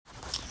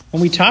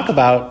When we talk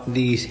about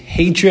the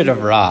hatred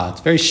of Ra,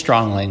 it's very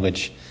strong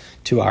language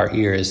to our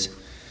ears.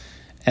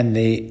 And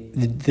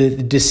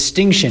the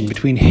distinction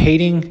between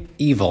hating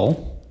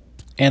evil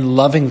and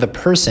loving the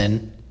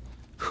person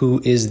who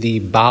is the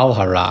Baal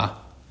Hara,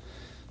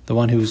 the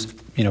one who's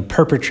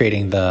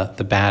perpetrating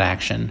the bad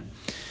action.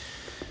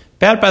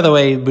 Bad, by the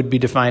way, would be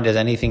defined as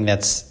anything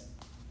that's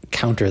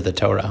counter the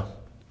Torah.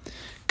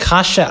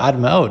 Kasha ad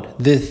ma'od,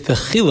 the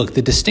chiluk,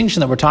 the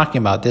distinction that we're talking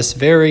about, this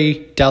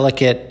very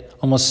delicate,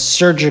 almost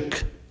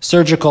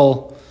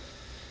surgical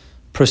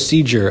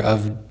procedure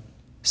of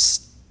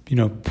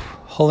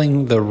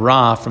pulling the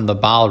Ra from the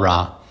Baal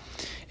Ra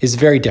is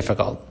very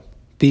difficult,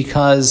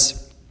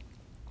 because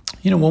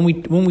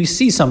when we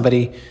see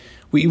somebody,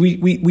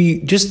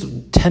 we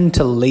just tend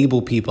to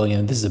label people,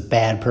 this is a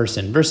bad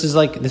person versus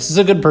this is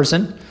a good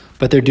person,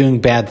 but they're doing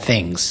bad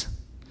things.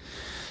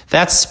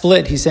 That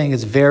split, he's saying,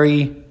 is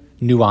very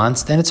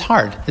nuanced, and it's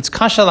hard. It's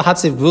kasha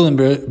lahatzev gvulim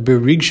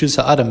berigshus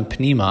ha'adam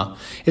pnima.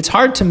 It's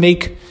hard to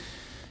make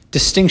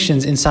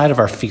distinctions inside of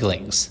our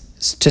feelings.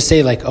 To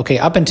say okay,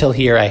 up until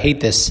here I hate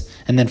this,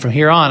 and then from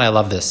here on I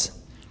love this.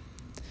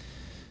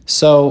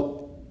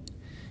 So,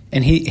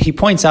 and he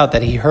points out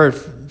that he heard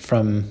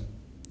from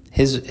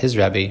his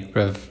Rebbe,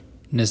 Rav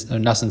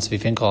Nassan Tzvi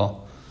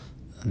Finkel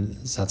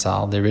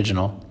Zatzal, the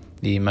original,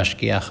 the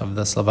mashgiach of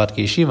the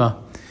Slavatsky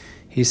Yeshiva.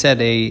 He said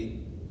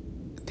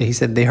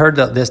they heard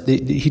this.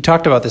 He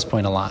talked about this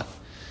point a lot.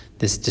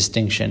 This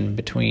distinction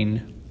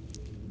between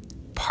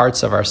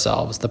parts of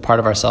ourselves, the part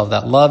of ourselves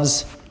that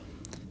loves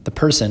the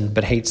person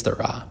but hates the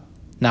Ra.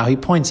 Now he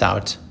points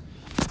out,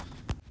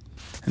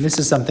 and this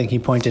is something he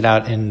pointed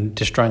out in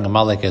Destroying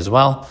Amalek as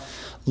well.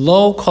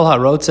 Lo kol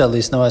harotza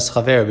lisno es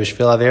chaver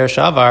b'shvil aver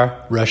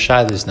shavar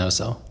rashai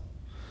lisnoso.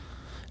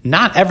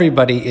 Not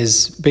everybody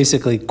is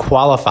basically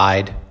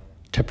qualified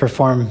to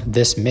perform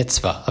this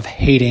mitzvah of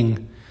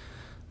hating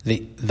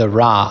the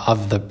Ra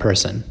of the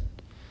person.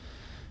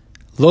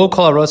 Lo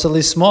kol harotza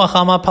lismo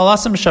achama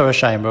palasam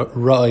shavashayim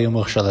ro'ayim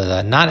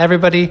uchshalada. Not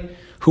everybody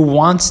who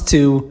wants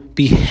to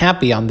be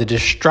happy on the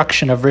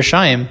destruction of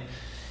Rishayim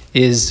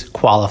is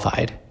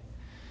qualified.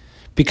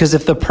 Because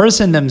if the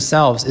person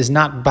themselves is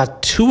not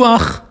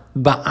batuach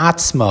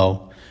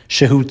ba'atzmo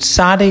shehu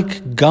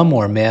tzadik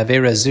gamor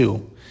me'avera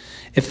zu,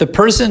 if the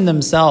person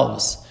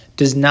themselves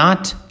is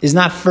not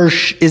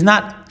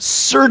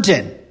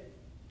certain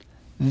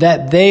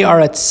that they are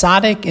a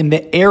tzaddik in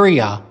the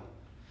area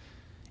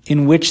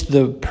in which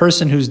the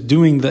person who's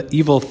doing the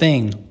evil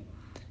thing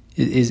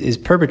is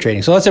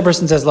perpetrating. So let's say a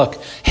person says,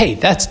 look, hey,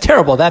 that's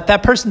terrible.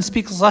 That person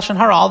speaks Lashon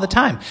Hara all the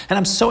time. And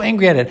I'm so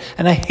angry at it.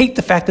 And I hate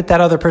the fact that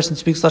other person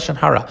speaks Lashon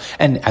Hara.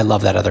 And I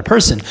love that other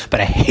person, but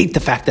I hate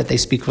the fact that they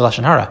speak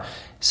Lashon Hara.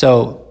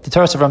 So the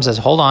Toras Avrohom says,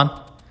 hold on.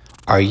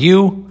 Are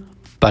you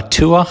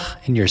batuach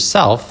in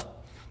yourself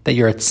that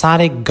you're a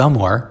tzaddik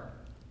gamor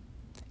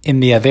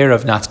in the aver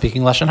of not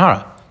speaking Lashon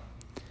Hara?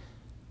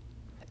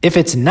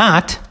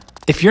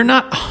 If you're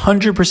not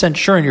 100%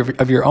 sure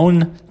of your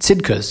own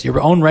tzidkus,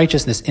 your own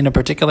righteousness in a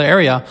particular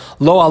area,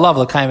 lo alav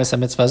l'kayim es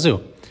mitzvah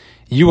zu,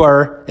 you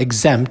are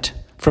exempt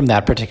from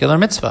that particular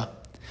mitzvah.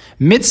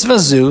 Mitzvah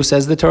zu,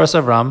 says the Toras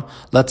Avrohom,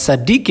 la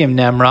tzadikim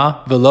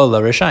nemra v'lo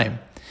la rishayim.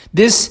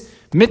 This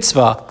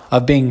mitzvah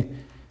of being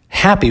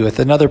happy with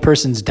another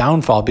person's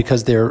downfall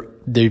because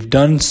they've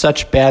done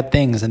such bad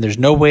things and there's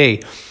no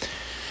way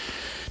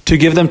to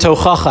give them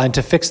tochacha and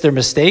to fix their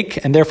mistake,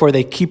 and therefore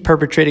they keep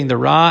perpetrating the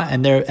Ra,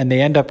 and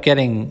they end up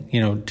getting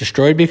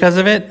destroyed because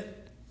of it.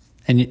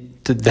 And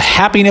the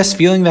happiness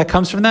feeling that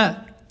comes from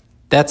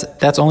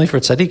that's only for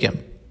tzaddikim,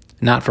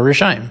 not for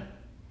Rishayim.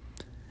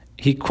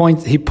 He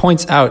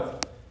points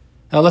out.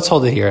 Let's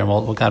hold it here,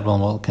 and God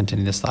willing, we'll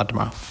continue this thought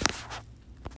tomorrow.